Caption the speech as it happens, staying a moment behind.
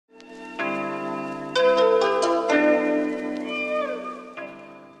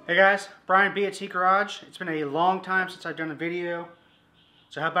Hey guys, Brian B at T Garage. It's been a long time since I've done a video,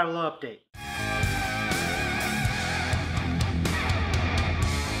 so how about a little update?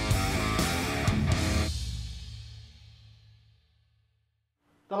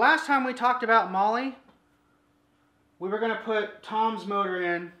 The last time we talked about Molly, we were going to put Tom's motor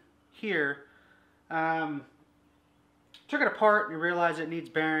in here. Took it apart and realized it needs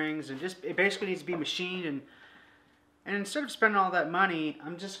bearings and it basically needs to be machined, and instead of spending all that money,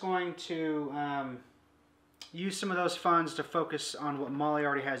 I'm just going to use some of those funds to focus on what Molly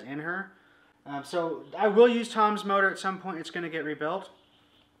already has in her. So I will use Tom's motor at some point. It's going to get rebuilt.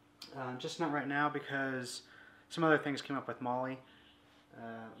 Just not right now because some other things came up with Molly.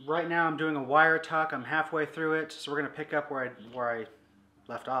 Right now I'm doing a wire tuck. I'm halfway through it, so we're going to pick up where I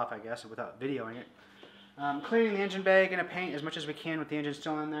left off, I guess, without videoing it. Cleaning the engine bay, going to paint as much as we can with the engine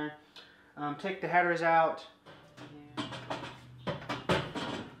still in there. Take the headers out.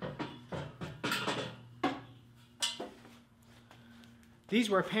 These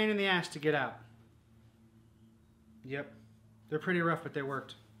were a pain in the ass to get out. Yep, they're pretty rough, but they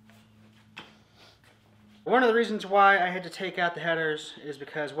worked. One of the reasons why I had to take out the headers is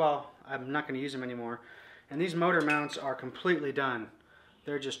because, well, I'm not going to use them anymore. And these motor mounts are completely done.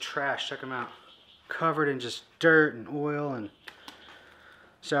 They're just trash. Check them out. Covered in just dirt and oil. And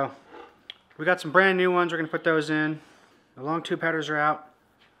so we got some brand new ones. We're going to put those in. The long tube headers are out.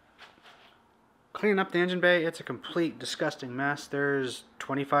 Cleaning up the engine bay, it's a complete disgusting mess. There's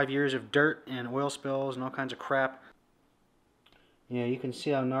 25 years of dirt and oil spills and all kinds of crap. Yeah, you can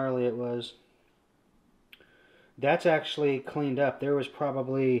see how gnarly it was. That's actually cleaned up. There was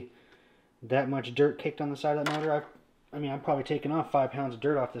probably that much dirt caked on the side of that motor. I mean, I've probably taken off 5 pounds of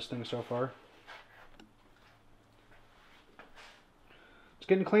dirt off this thing so far. It's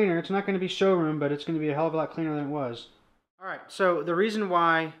getting cleaner. It's not going to be showroom, but it's going to be a hell of a lot cleaner than it was. Alright, so the reason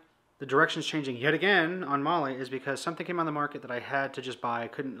why the direction's changing yet again on Molly is because something came on the market that I had to just buy. I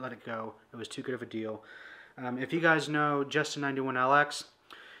couldn't let it go. It was too good of a deal. If you guys know Justin91LX,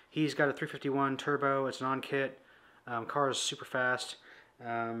 he's got a 351 turbo. It's an on-kit. Car is super fast.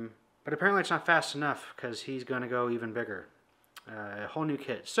 But apparently it's not fast enough because he's going to go even bigger. A whole new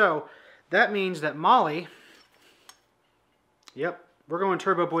kit. So that means that Molly, yep, we're going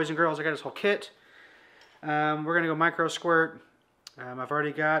turbo, boys and girls. I got his whole kit. We're going to go micro squirt. I've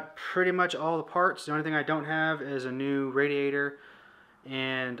already got pretty much all the parts. The only thing I don't have is a new radiator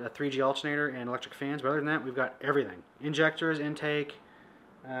and a 3G alternator and electric fans. But other than that, we've got everything. Injectors, intake,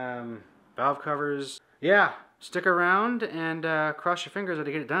 valve covers. Yeah, stick around and cross your fingers that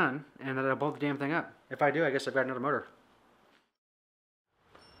I get it done and that I'll bolt the damn thing up. If I do, I guess I've got another motor.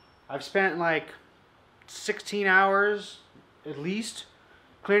 I've spent like 16 hours at least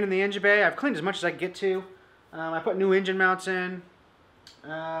cleaning the engine bay. I've cleaned as much as I can get to. I put new engine mounts in.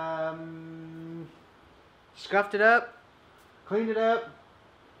 Scuffed it up. Cleaned it up.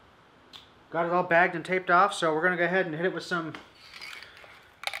 Got it all bagged and taped off. So we're going to go ahead and hit it with some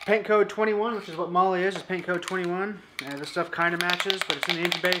paint code 21, which is what Molly is paint code 21. This stuff kind of matches, but it's in the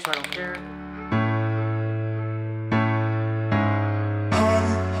engine bay, so I don't care.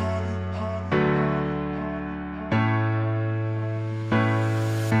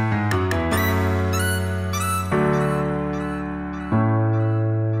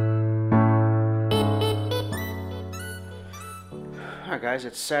 Alright guys,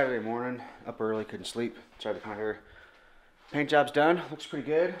 it's Saturday morning. Up early, couldn't sleep. Tried to come out here. Paint job's done. Looks pretty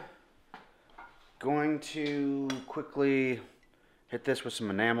good. Going to quickly hit this with some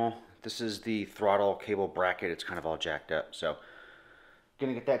enamel. This is the throttle cable bracket. It's kind of all jacked up. So,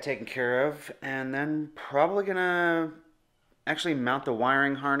 gonna get that taken care of. And then probably gonna actually mount the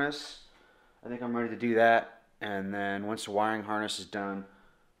wiring harness. I think I'm ready to do that. And then once the wiring harness is done,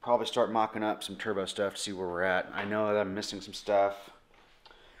 probably start mocking up some turbo stuff to see where we're at. I know that I'm missing some stuff.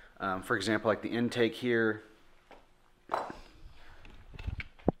 For example, like the intake here.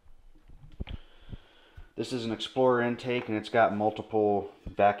 This is an Explorer intake, and it's got multiple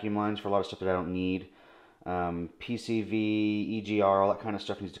vacuum lines for a lot of stuff that I don't need. PCV, EGR, all that kind of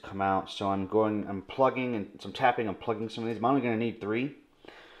stuff needs to come out. So I'm plugging and some tapping. I'm plugging some of these. I'm only going to need 3.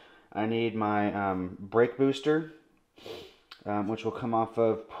 I need my brake booster, which will come off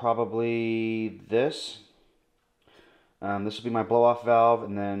of probably this. This will be my blow-off valve,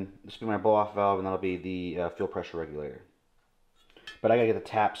 and then this will be my blow-off valve, and that'll be the fuel pressure regulator. But I gotta get the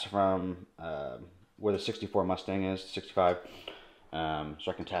taps from where the 64 Mustang is, 65, so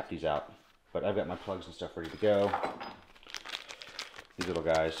I can tap these out. But I've got my plugs and stuff ready to go. These little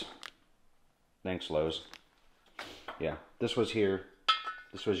guys. Thanks, Lowe's. Yeah, this was here.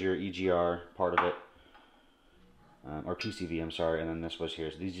 This was your EGR part of it. or PCV, I'm sorry, and then this was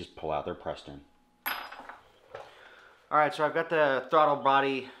here. So these just pull out, they're pressed in. All right, so I've got the throttle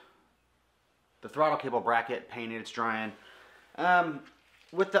body, the throttle cable bracket painted, it's drying.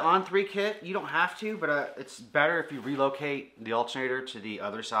 With the On3 kit, you don't have to, but it's better if you relocate the alternator to the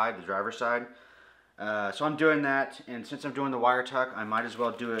other side, the driver's side. So I'm doing that, and since I'm doing the wire tuck, I might as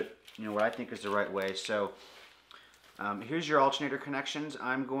well do it, you know, what I think is the right way. So here's your alternator connections.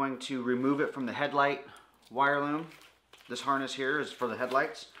 I'm going to remove it from the headlight wire loom. This harness here is for the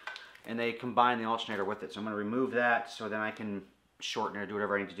headlights, and they combine the alternator with it. So I'm going to remove that so then I can shorten it or do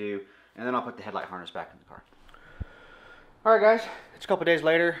whatever I need to do, and then I'll put the headlight harness back in the car. Alright guys, it's a couple days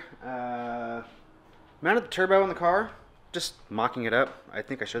later. Mounted the turbo in the car, just mocking it up. I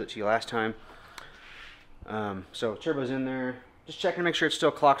think I showed it to you last time. So turbo's in there. Just checking to make sure it's still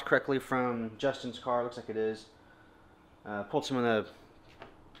clocked correctly from Justin's car. Looks like it is. Pulled some of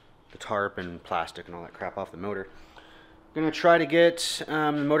the tarp and plastic and all that crap off the motor. Gonna try to get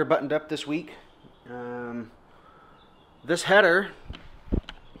the motor buttoned up this week. This header,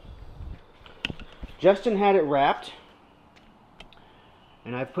 Justin had it wrapped.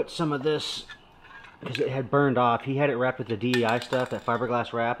 And I put some of this, because it had burned off, he had it wrapped with the DEI stuff, that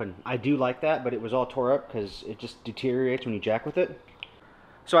fiberglass wrap, and I do like that, but it was all tore up because it just deteriorates when you jack with it.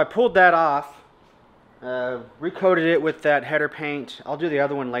 So I pulled that off, recoated it with that header paint. I'll do the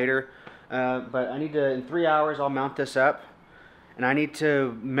other one later, but I need to, in 3 hours, I'll mount this up, and I need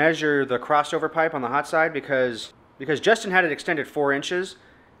to measure the crossover pipe on the hot side because Justin had it extended 4 inches,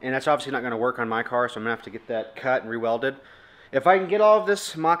 and that's obviously not going to work on my car, so I'm going to have to get that cut and rewelded. If I can get all of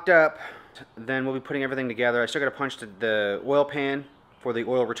this mocked up, then we'll be putting everything together. I still got to punch the oil pan for the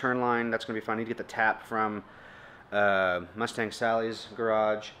oil return line. That's going to be fun. I need to get the tap from Mustang Sally's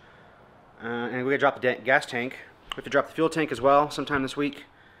garage. And we got to drop the gas tank. We have to drop the fuel tank as well sometime this week.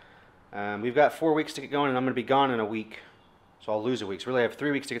 We've got 4 weeks to get going, and I'm going to be gone in a week. So I'll lose a week. So really I have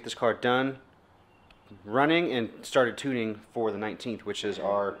 3 weeks to get this car done, running, and started tuning for the 19th, which is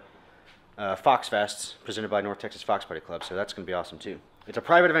our Fox Fest presented by North Texas Fox Buddy Club, so that's going to be awesome too. It's a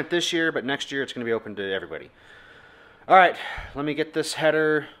private event this year, but next year it's going to be open to everybody. Alright, let me get this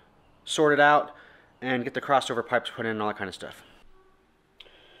header sorted out and get the crossover pipes put in and all that kind of stuff.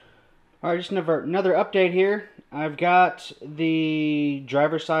 Alright, just another update here. I've got the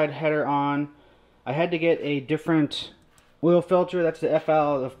driver's side header on. I had to get a different oil filter. That's the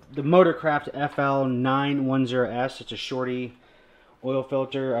the Motorcraft FL910S. It's a shorty oil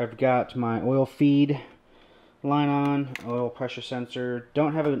filter. I've got my oil feed line on, oil pressure sensor.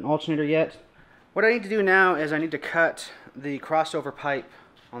 Don't have an alternator yet. What I need to do now is I need to cut the crossover pipe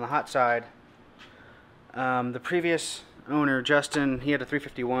on the hot side. The previous owner, Justin, he had a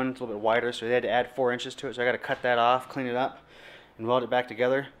 351. It's a little bit wider, so he had to add 4 inches to it. So I got to cut that off, clean it up, and weld it back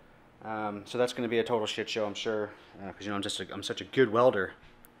together. So that's going to be a total shit show, I'm sure, because you know I'm such a good welder.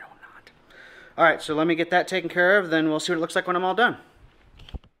 No, I'm not. All right, so let me get that taken care of. Then we'll see what it looks like when I'm all done.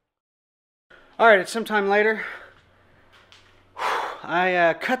 Alright, it's sometime later.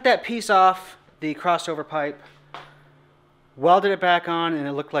 I cut that piece off the crossover pipe, welded it back on, and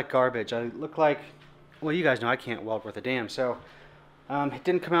it looked like garbage. I looked like, well, you guys know I can't weld worth a damn, so it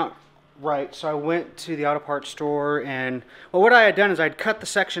didn't come out right. So I went to the auto parts store, and well, what I had done is I'd cut the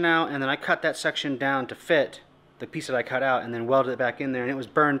section out, and then I cut that section down to fit the piece that I cut out, and then welded it back in there, and it was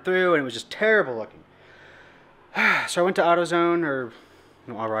burned through, and it was just terrible looking. So I went to AutoZone, or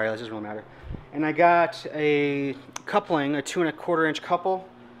no, O'Reilly's, doesn't really matter. And I got a coupling, a 2 1/4 inch couple,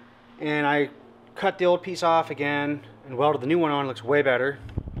 and I cut the old piece off again and welded the new one on. It looks way better.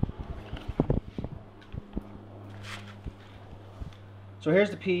 So here's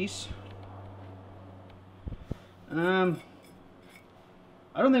the piece. I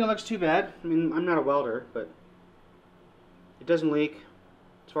don't think it looks too bad. I mean, I'm not a welder, but it doesn't leak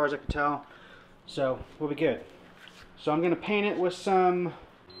as far as I can tell. So we'll be good. So I'm going to paint it with some...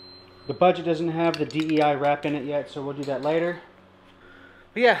 The budget doesn't have the DEI wrap in it yet, so we'll do that later.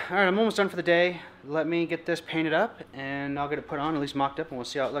 But yeah, alright, I'm almost done for the day. Let me get this painted up, and I'll get it put on, at least mocked up, and we'll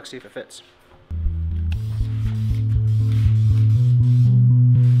see how it looks, see if it fits.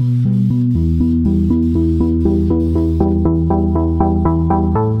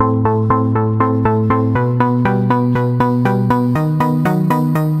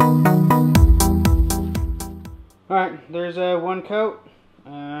 Alright, there's one coat.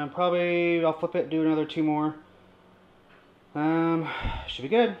 Probably I'll flip it, do another 2 more. Should be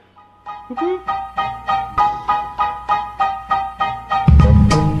good. Whoop, whoop.